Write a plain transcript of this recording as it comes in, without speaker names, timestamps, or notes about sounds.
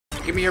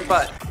Give me your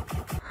butt.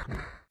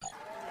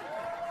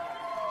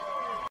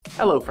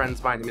 Hello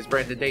friends, my name is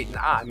Dayton.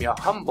 I'm your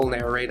humble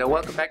narrator.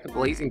 Welcome back to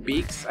Blazing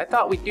Beaks. I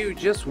thought we'd do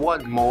just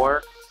one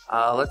more.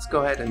 Let's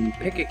go ahead and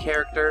pick a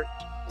character.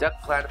 Duck,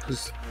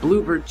 platypus,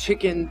 bluebird,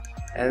 chicken,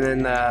 and then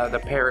the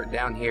parrot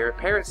down here.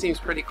 Parrot seems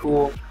pretty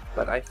cool,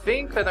 but I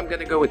think that I'm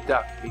gonna go with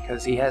duck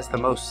because he has the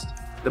most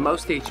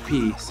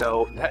HP,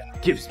 so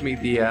that gives me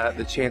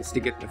the chance to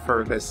get the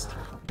furthest.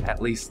 At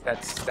least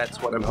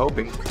that's what I'm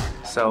hoping.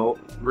 So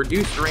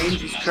reduced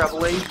range is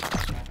troubling.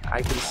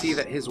 I can see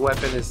that his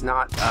weapon is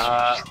not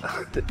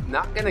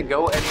gonna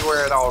go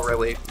anywhere at all,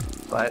 really,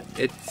 but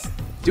it's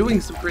doing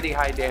some pretty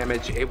high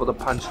damage, able to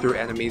punch through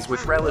enemies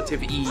with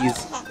relative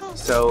ease.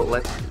 So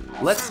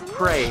let's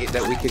pray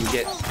that we can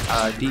get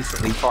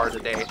decently far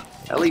today,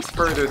 at least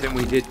further than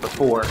we did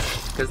before,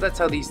 because that's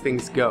how these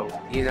things go,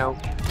 you know?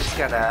 Just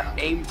gotta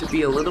aim to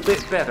be a little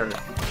bit better,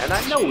 and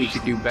I know we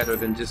could do better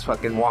than just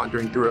fucking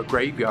wandering through a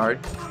graveyard,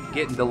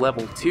 getting to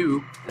level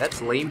 2.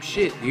 That's lame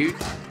shit, dude.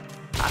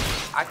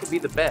 I could be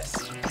the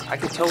best. I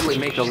could totally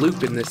make a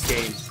loop in this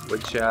game,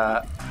 which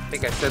I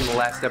think I said in the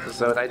last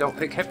episode I don't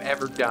think I've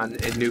ever done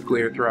in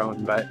Nuclear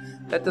Throne, but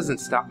that doesn't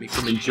stop me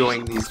from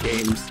enjoying these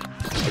games.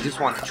 I just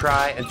want to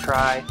try, and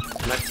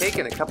I've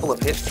taken a couple of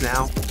hits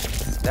now.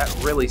 That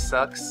really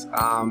sucks,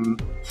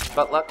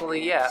 but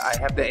luckily, yeah, I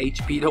have the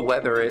HP to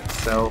weather it,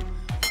 so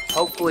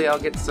hopefully I'll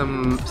get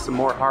some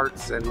more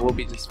hearts and we'll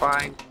be just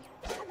fine.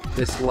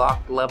 This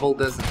locked level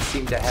doesn't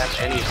seem to have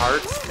any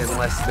hearts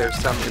unless there's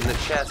some in the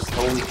chest.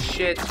 Holy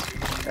shit!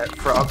 That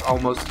frog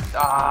almost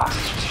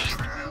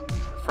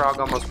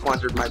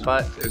plundered my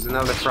butt. There's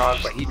another frog,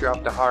 but he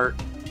dropped a heart.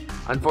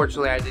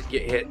 Unfortunately, I did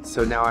get hit,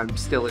 so now I'm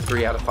still at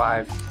 3 out of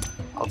 5.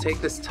 I'll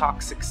take this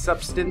toxic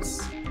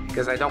substance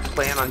because I don't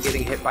plan on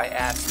getting hit by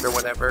asp or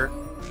whatever.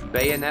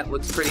 Bayonet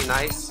looks pretty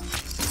nice.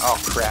 Oh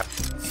crap!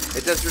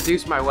 It does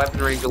reduce my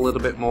weapon range a little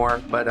bit more,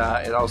 but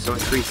it also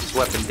increases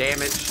weapon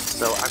damage.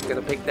 So I'm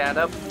gonna pick that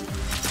up.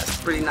 That's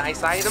a pretty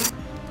nice item.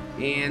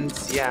 And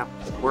yeah,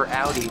 we're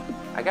outie.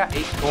 I got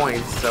 8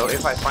 coins, so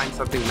if I find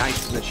something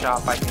nice in the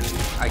shop, I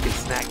can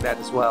snag that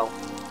as well.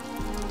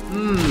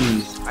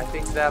 I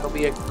think that'll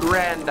be a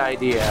grand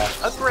idea.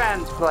 A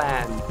grand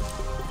plan.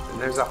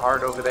 And there's a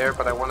heart over there,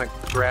 but I want to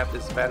grab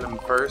this venom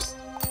first.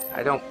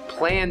 I don't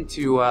plan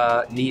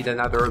to need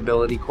another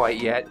ability quite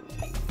yet.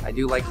 I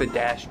do like the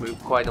dash move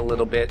quite a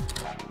little bit.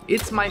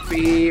 It's my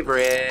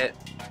favorite.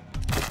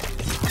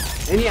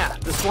 And yeah,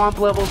 the swamp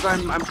levels,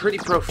 I'm pretty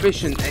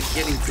proficient at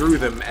getting through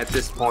them at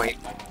this point,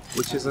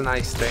 which is a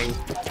nice thing.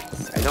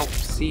 I don't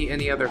see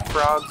any other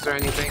frogs or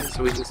anything,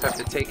 so we just have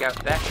to take out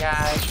that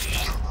guy,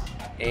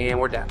 and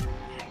we're done.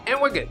 And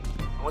we're good.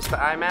 What's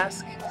the eye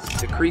mask?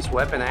 Decrease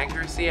weapon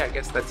accuracy? I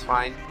guess that's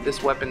fine.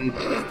 This weapon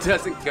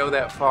doesn't go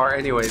that far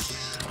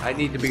anyways. I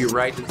need to be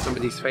right in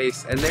somebody's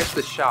face. And there's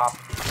the shop,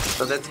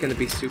 so that's going to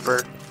be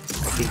super.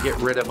 I can get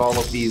rid of all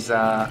of these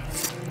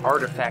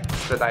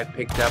artifacts that I've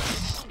picked up.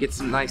 Get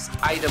some nice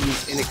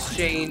items in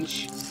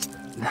exchange.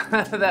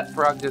 That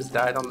frog just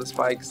died on the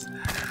spikes.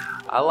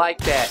 I like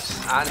that.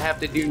 I don't have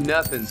to do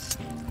nothing.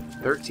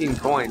 13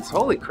 coins.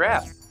 Holy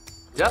crap.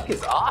 Duck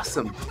is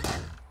awesome.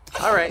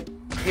 Alright,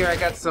 here I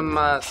got some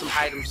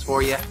items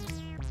for you.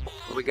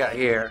 What we got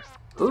here?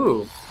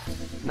 Ooh,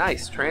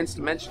 nice.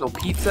 Trans-dimensional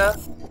pizza.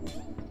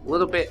 A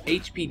little bit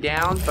HP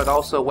down, but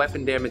also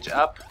weapon damage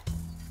up.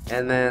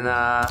 And then,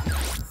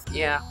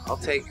 yeah, I'll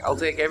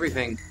take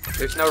everything.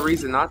 There's no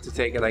reason not to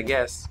take it, I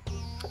guess.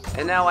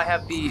 And now I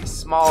have the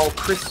small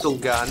crystal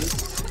gun,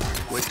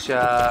 which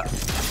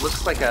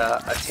looks like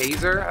a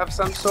taser of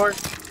some sort.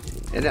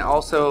 And it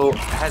also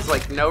has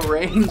like no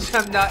range.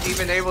 I'm not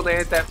even able to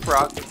hit that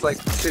frog. It's like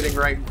sitting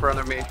right in front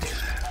of me.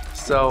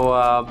 So,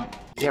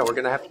 yeah, we're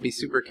gonna have to be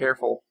super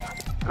careful.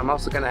 I'm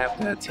also gonna have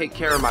to take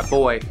care of my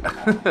boy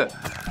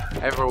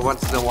every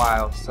once in a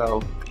while.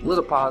 So,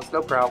 little pause,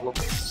 no problem.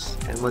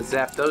 And let's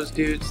zap those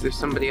dudes. There's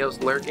somebody else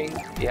lurking.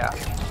 Yeah.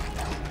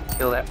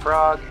 Kill that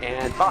frog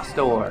and boss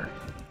door.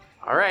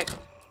 Alright,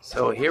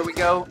 so here we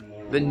go.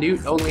 The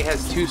newt only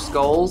has 2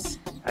 skulls.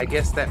 I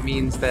guess that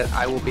means that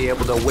I will be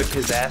able to whip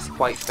his ass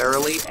quite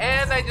thoroughly.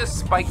 And I just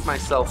spiked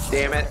myself,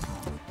 damn it.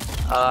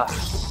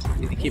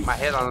 Need to keep my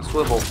head on a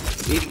swivel.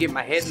 Need to get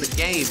my head in the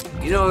game.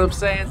 You know what I'm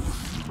saying?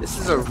 This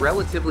is a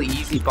relatively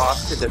easy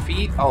boss to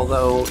defeat,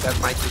 although that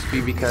might just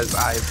be because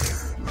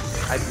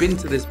I've been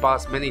to this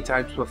boss many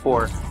times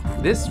before.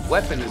 This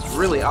weapon is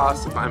really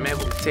awesome. I'm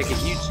able to take a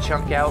huge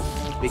chunk out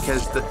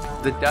because the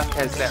duck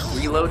has that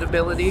reload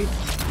ability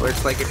where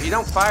it's like if you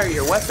don't fire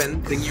your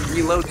weapon, then you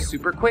reload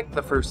super quick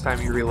the first time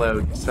you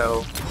reload.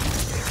 So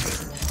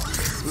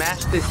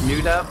smash this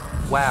newt up.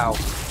 Wow.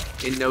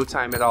 In no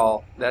time at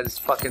all. That is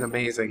fucking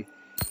amazing.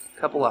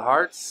 Couple of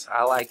hearts.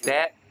 I like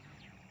that.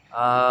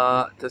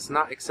 Does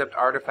not accept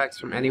artifacts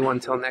from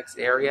anyone till next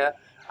area.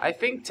 I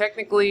think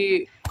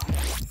technically,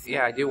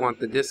 yeah, I do want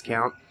the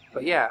discount.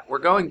 But yeah, we're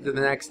going to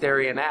the next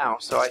area now,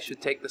 so I should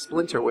take the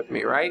splinter with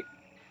me, right?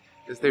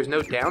 Because there's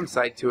no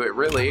downside to it,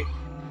 really.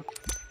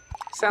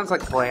 Sounds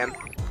like a plan.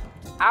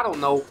 I don't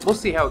know. We'll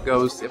see how it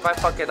goes. If I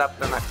fuck it up,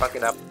 then I fuck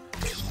it up.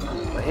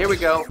 But here we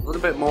go, a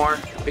little bit more.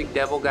 Big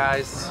devil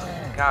guys.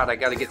 God, I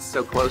gotta get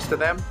so close to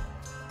them.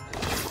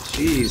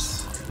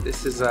 Jeez,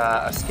 this is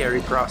a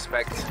scary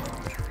prospect.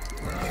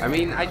 I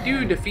mean, I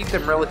do defeat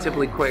them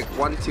relatively quick.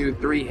 1, 2,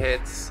 3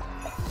 hits.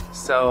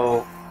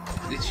 So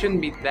it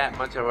shouldn't be that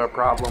much of a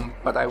problem,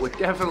 but I would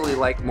definitely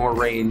like more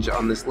range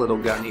on this little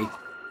gunny.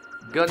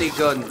 Gunny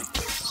gun.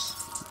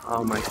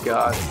 Oh my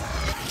god.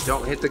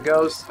 Don't hit the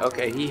ghost.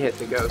 Okay, he hit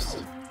the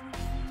ghost.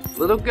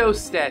 Little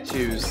ghost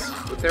statues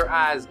with their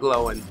eyes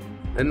glowing.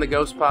 Then the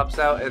ghost pops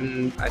out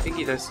and I think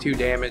he does 2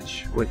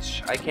 damage,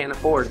 which I can't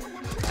afford.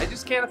 I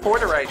just can't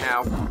afford it right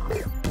now.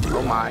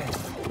 Oh my.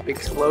 Big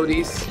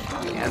explodies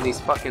and these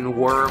fucking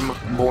worm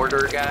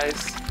mortar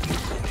guys.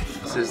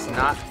 This is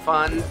not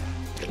fun.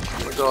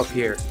 We'll go up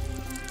here.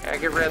 Gotta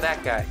get rid of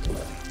that guy.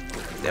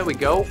 There we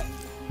go.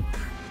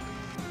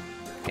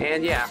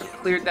 And yeah,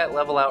 cleared that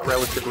level out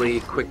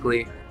relatively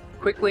quickly.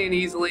 Quickly and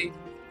easily.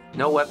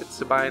 No weapons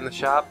to buy in the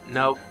shop.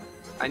 Nope.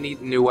 I need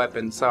a new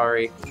weapon,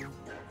 sorry.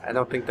 I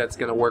don't think that's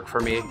gonna work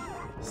for me.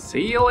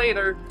 See you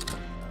later.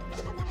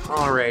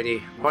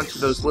 Alrighty, a bunch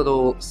of those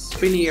little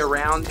spinny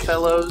around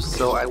fellows,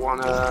 so I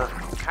wanna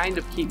kind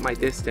of keep my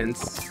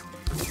distance.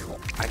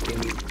 I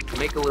can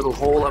make a little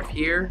hole up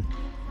here,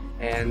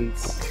 and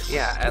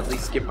yeah, at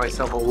least give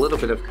myself a little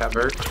bit of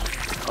cover.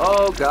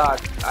 Oh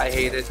god, I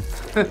hate it.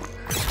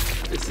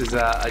 This is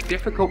a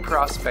difficult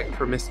prospect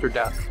for Mr.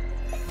 Duck.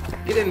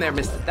 Get in there,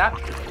 Mr.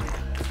 Duck.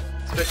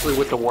 Especially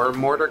with the worm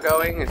mortar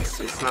going,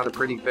 it's not a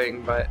pretty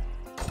thing, but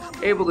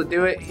able to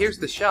do it. Here's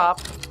the shop.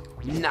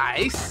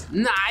 Nice,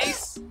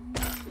 nice.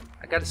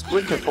 I got a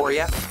splinter for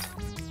ya.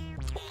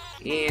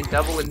 And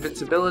double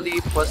invincibility,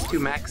 +2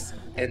 max,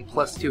 and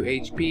 +2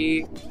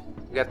 HP.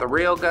 We got the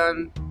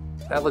railgun.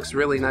 That looks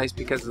really nice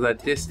because the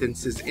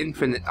distance is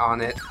infinite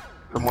on it,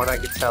 from what I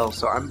could tell.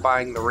 So I'm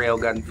buying the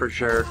railgun for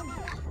sure.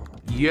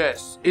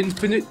 Yes,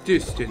 infinite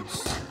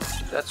distance.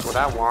 That's what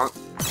I want.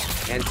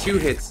 And 2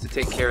 hits to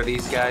take care of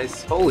these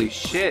guys. Holy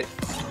shit.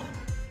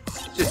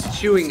 Just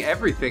chewing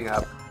everything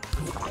up.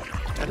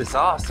 That is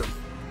awesome.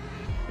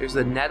 There's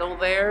a nettle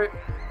there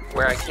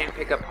where I can't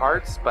pick up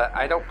hearts, but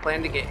I don't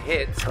plan to get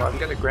hit, so I'm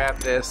gonna grab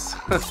this.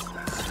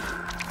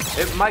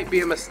 It might be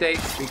a mistake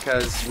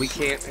because we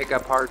can't pick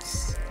up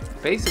hearts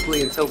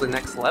basically until the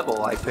next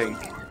level, I think.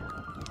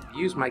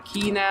 Use my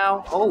key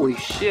now. Holy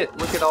shit,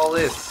 look at all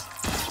this.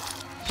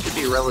 Should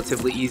be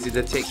relatively easy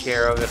to take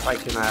care of if I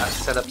can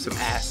set up some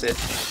acid.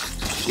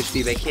 You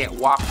see, they can't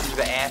walk through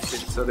the acid,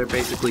 so they're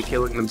basically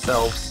killing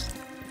themselves.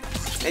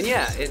 And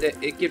yeah,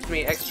 it gives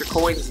me extra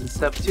coins and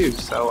stuff too,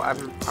 so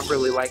I'm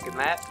really liking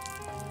that.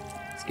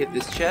 Let's get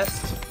this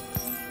chest.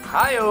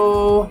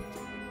 Hi-oh!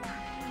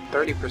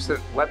 30%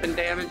 weapon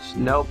damage?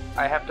 Nope,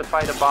 I have to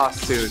fight a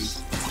boss soon.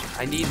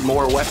 I need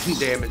more weapon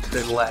damage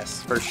than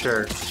less, for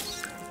sure.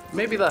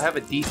 Maybe they'll have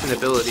a decent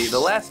ability. The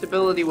last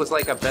ability was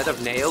like a bed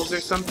of nails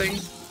or something,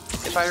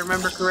 if I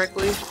remember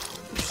correctly.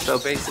 So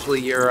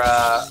basically you're,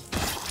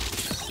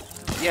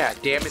 yeah,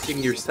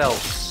 damaging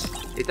yourself.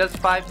 It does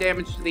 5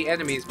 damage to the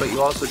enemies, but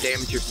you also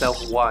damage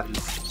yourself 1.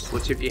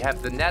 Which if you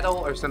have the nettle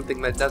or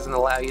something that doesn't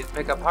allow you to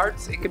pick up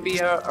hearts, it could be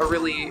a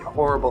really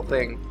horrible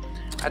thing.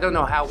 I don't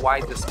know how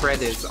wide the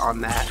spread is on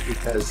that,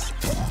 because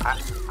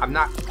I'm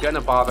not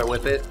gonna bother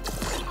with it.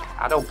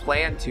 I don't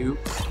plan to.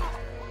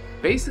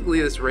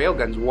 Basically, this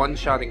railgun's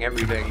one-shotting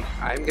everything.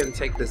 I'm gonna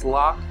take this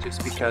lock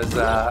just because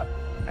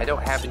I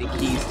don't have any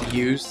keys to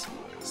use.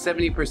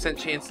 70%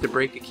 chance to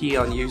break a key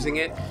on using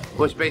it,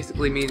 which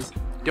basically means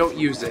don't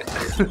use it.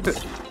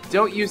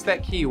 Don't use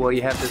that key while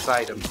you have this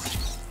item.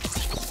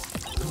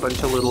 A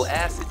bunch of little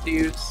acid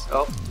dudes.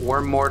 Oh,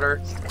 worm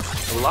mortar.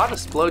 A lot of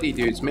splody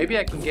dudes. Maybe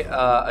I can get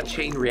a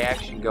chain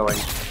reaction going.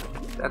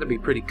 That'd be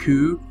pretty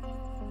cool.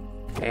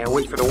 And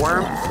wait for the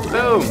worm.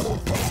 Boom!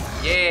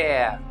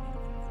 Yeah!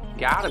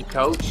 Got him,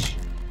 coach.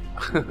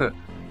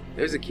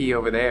 There's a key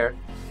over there.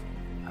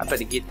 I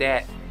better get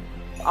that.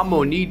 I'm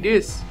gonna need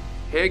this.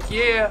 Heck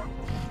yeah!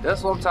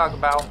 That's what I'm talking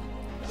about.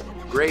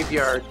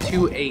 Graveyard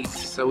 2-8,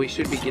 so we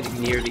should be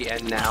getting near the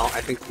end now.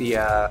 I think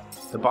the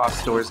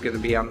boss door is going to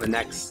be on the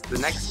next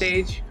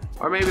stage,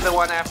 or maybe the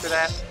one after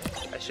that.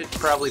 I should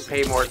probably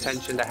pay more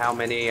attention to how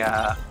many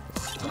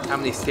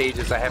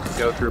stages I have to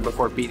go through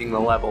before beating the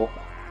level.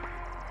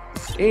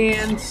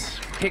 And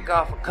pick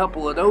off a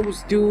couple of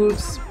those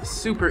dudes.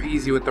 Super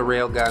easy with the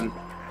railgun.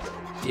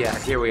 Yeah,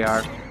 here we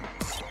are.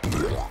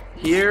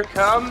 Here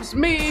comes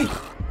me!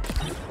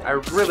 I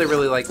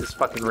really like this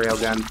fucking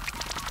railgun.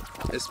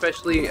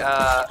 Especially,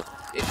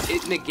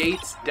 it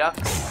negates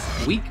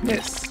Duck's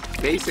weakness,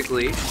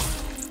 basically.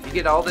 You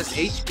get all this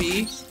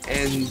HP,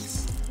 and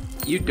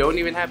you don't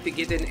even have to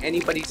get in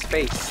anybody's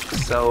face.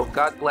 So,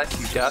 God bless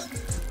you, Duck.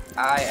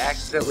 I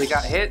accidentally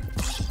got hit.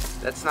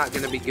 That's not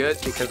going to be good,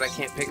 because I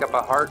can't pick up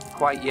a heart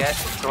quite yet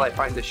until I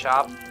find a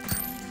shop.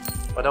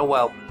 But oh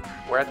well,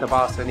 we're at the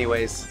boss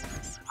anyways.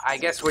 I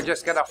guess we're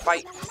just gonna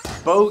fight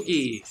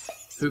Bogey,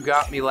 who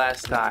got me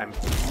last time.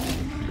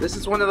 This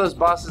is one of those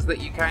bosses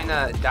that you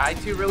kinda die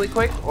to really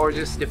quick, or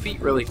just defeat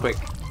really quick.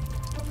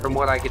 From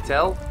what I could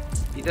tell,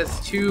 he does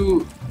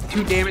 2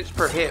 2 damage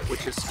per hit,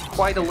 which is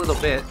quite a little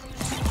bit.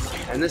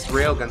 And this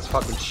railgun's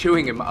fucking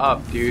chewing him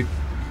up, dude.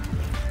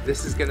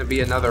 This is gonna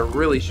be another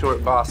really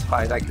short boss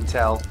fight, I can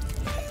tell.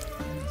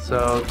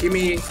 So give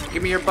me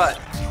your butt.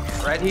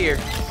 Right here.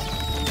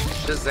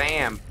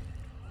 Shazam.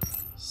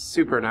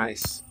 Super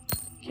nice.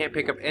 Can't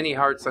pick up any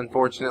hearts,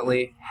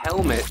 unfortunately.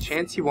 Helmet.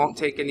 Chance you won't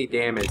take any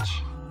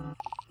damage.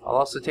 I'll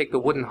also take the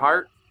wooden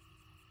heart.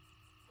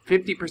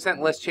 50%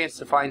 less chance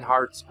to find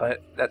hearts,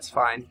 but that's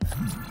fine.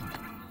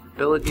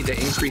 Ability to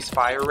increase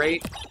fire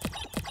rate.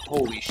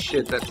 Holy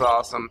shit, that's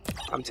awesome.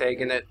 I'm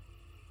taking it.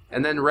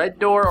 And then red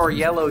door or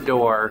yellow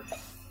door?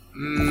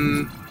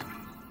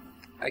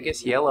 I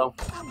guess yellow.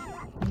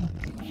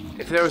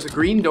 If there was a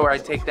green door,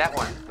 I'd take that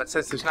one. But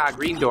since there's not a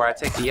green door, I'd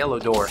take the yellow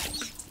door.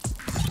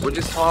 We're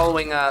just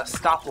following a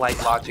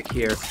stoplight logic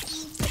here.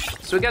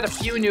 So we got a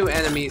few new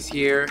enemies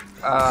here.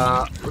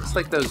 Looks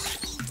like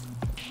those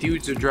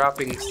dudes are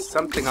dropping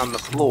something on the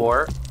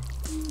floor.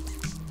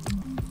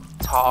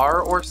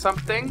 Tar or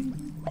something?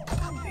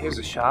 Here's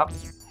a shop.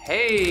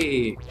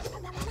 Hey!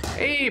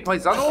 Hey,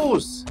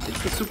 paisanos!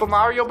 It's the Super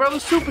Mario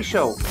Bros. Super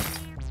Show!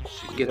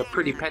 Should get a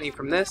pretty penny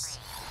from this.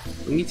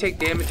 When you take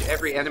damage,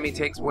 every enemy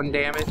takes 1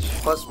 damage,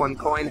 plus 1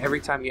 coin every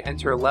time you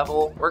enter a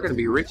level. We're gonna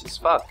be rich as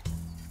fuck.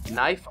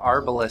 Knife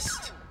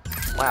Arbalist.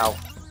 Wow.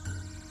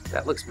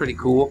 That looks pretty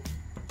cool.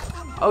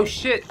 Oh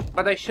shit,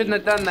 but I shouldn't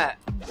have done that.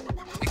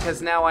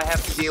 Because now I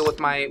have to deal with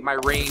my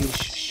range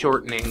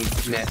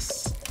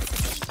shorteningness.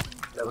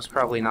 That was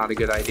probably not a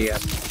good idea.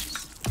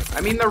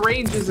 I mean, the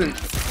range isn't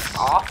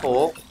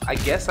awful. I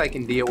guess I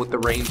can deal with the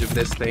range of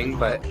this thing,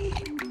 but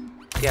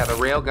yeah, the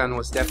railgun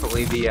was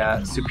definitely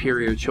the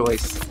superior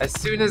choice. As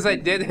soon as I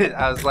did it,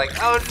 I was like,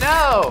 oh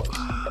no!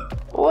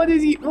 What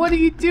are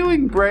you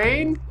doing,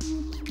 brain?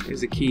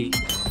 Here's a key.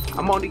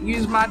 I'm gonna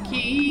use my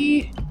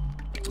key.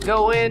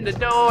 Go in the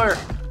door.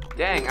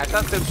 Dang, I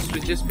thought this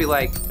would just be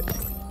like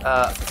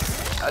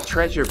a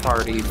treasure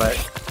party, but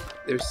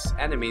there's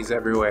enemies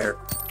everywhere.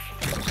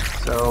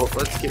 So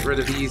let's get rid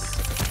of these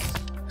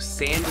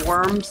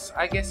sandworms,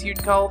 I guess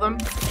you'd call them.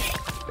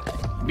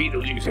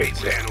 Beetlejuice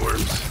hates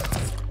sandworms.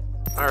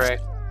 Alright,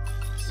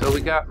 so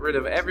we got rid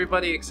of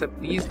everybody except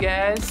these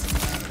guys.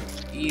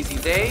 Easy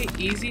day,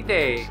 easy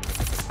day.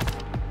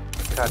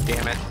 God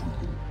damn it.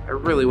 I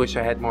really wish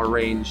I had more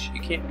range.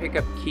 You can't pick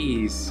up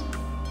keys.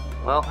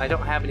 Well, I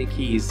don't have any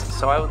keys,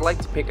 so I would like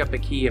to pick up a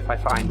key if I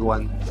find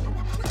one.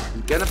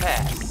 I'm gonna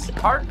pass.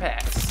 Hard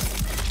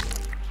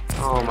pass.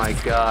 Oh my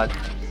god.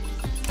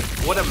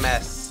 What a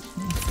mess.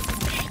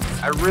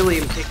 I really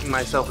am kicking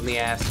myself in the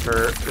ass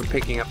for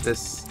picking up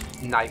this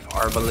knife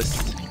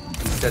arbalist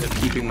instead of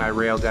keeping my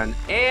railgun.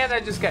 And I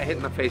just got hit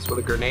in the face with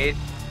a grenade.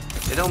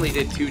 It only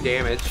did 2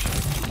 damage,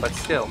 but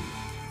still,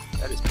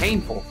 that is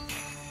painful.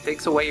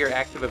 Takes away your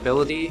active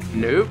ability.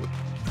 Nope.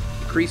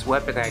 Increase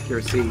weapon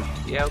accuracy.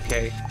 Yeah,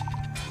 okay.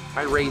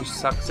 My range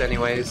sucks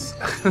anyways.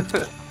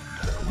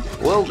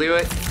 We'll do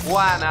it.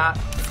 Why not?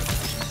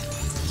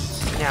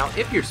 Now,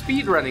 if you're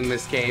speedrunning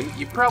this game,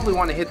 you probably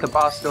want to hit the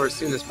boss door as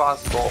soon as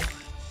possible.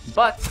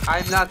 But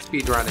I'm not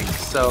speedrunning,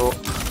 so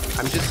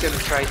I'm just going to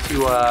try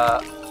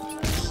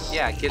to,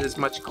 yeah, get as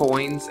much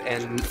coins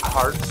and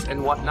hearts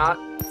and whatnot.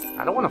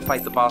 I don't want to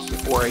fight the boss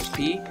with 4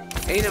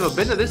 HP. Ain't never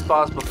been to this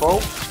boss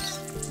before.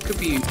 Could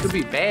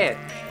be bad.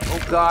 Oh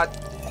god,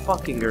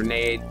 fucking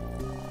grenade.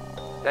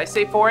 Did I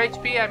say 4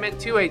 HP? I meant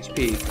 2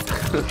 HP.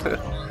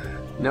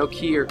 No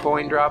key or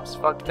coin drops,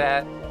 fuck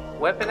that.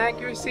 Weapon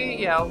accuracy?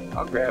 Yeah,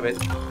 I'll grab it.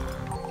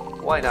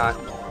 Why not?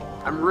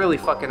 I'm really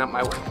fucking up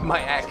my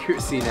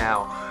accuracy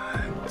now.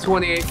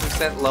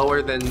 28%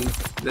 lower than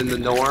the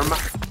norm.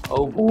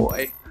 Oh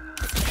boy.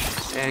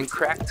 And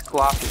cracked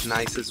clock is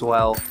nice as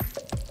well.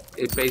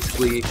 It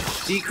basically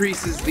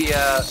decreases the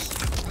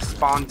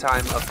spawn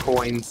time of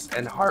coins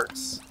and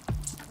hearts.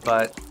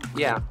 But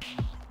yeah.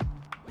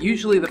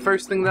 Usually the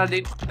first thing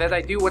that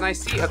I do when I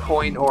see a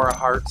coin or a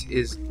heart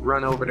is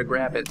run over to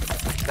grab it.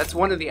 That's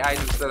one of the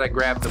items that I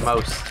grab the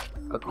most,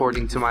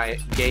 according to my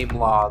game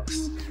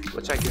logs,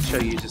 which I can show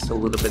you just a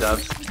little bit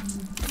of.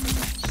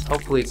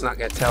 Hopefully it's not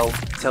going to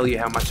tell you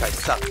how much I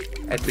suck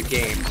at the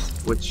game,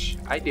 which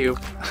I do.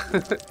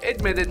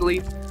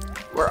 Admittedly,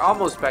 we're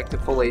almost back to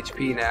full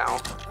HP now,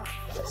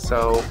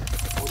 so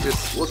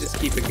we'll just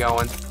keep it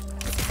going.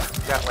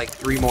 Got like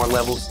 3 more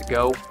levels to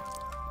go,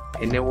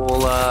 and then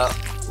we'll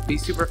be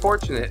super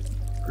fortunate.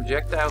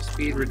 Projectile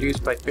speed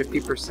reduced by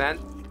 50%.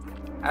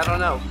 I don't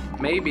know,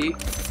 maybe.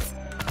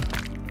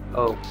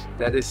 Oh,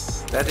 that is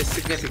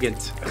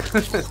significant.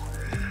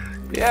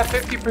 Yeah,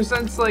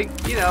 50%'s like,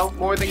 you know,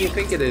 more than you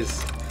think it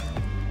is.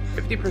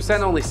 50%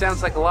 only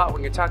sounds like a lot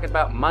when you're talking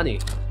about money.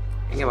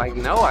 And you're like,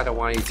 no, I don't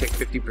want you to take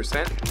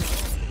 50%.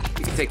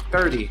 You can take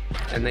 30,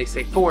 and they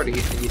say 40,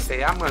 and you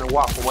say, I'm gonna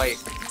walk away.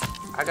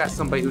 I got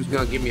somebody who's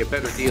gonna give me a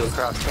better deal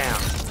across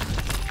town.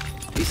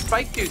 These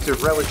spike dudes are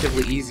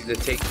relatively easy to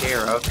take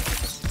care of.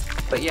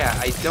 But yeah,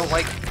 I don't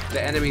like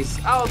the enemies.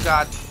 Oh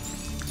god.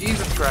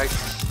 Jesus Christ.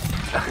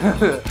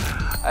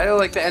 I don't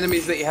like the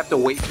enemies that you have to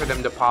wait for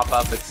them to pop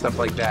up and stuff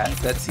like that.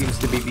 That seems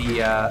to be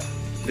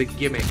the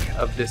gimmick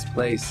of this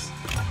place.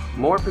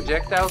 More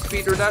projectile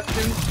speed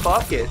reductions?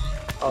 Fuck it.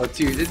 Oh,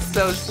 dude, it's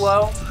so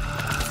slow.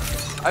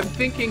 I'm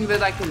thinking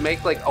that I can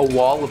make like a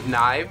wall of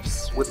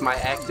knives with my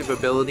active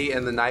ability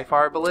and the knife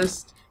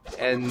arbalist,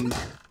 and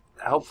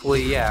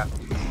hopefully, yeah,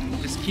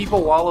 just keep a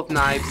wall of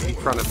knives in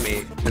front of me,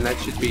 and that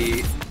should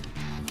be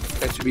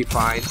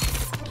fine.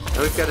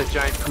 Now we've got a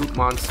giant poop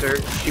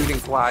monster shooting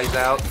flies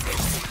out.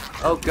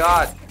 Oh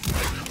god,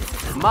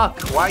 Muck,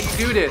 why you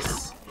do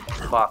this?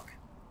 Fuck.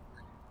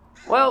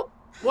 Well,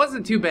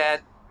 wasn't too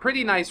bad.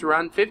 Pretty nice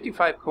run.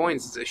 55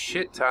 coins is a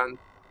shit ton.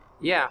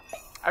 Yeah,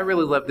 I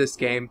really love this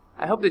game.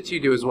 I hope that you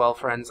do as well,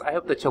 friends. I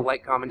hope that you'll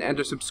like, comment, and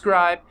or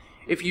subscribe.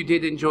 If you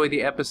did enjoy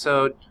the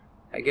episode,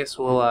 I guess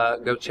we'll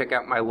go check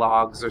out my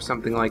logs or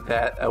something like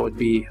that. That would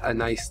be a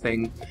nice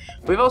thing.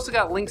 We've also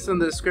got links in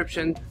the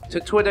description to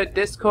Twitter,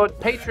 Discord,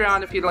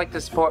 Patreon if you'd like to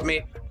support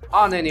me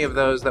on any of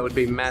those. That would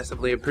be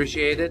massively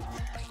appreciated.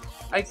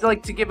 I'd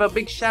like to give a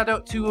big shout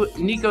out to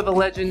Nico the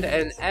Legend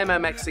and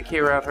MMX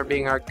Akira for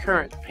being our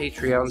current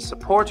Patreon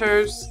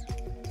supporters.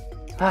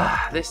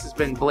 This has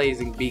been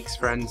Blazing Beaks,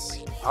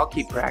 friends. I'll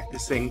keep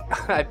practicing.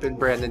 I've been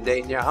Brandon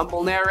Dayton, your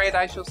humble narrator.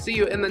 I shall see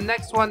you in the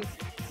next one.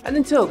 And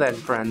until then,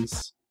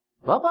 friends,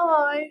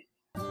 bye-bye.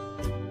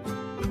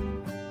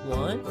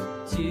 1,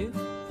 2,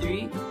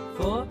 3,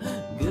 4.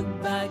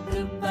 Goodbye,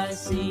 goodbye,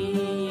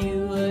 see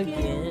you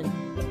again.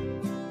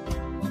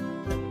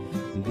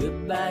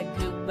 Goodbye,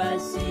 goodbye,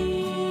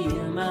 see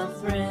you, my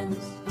friends.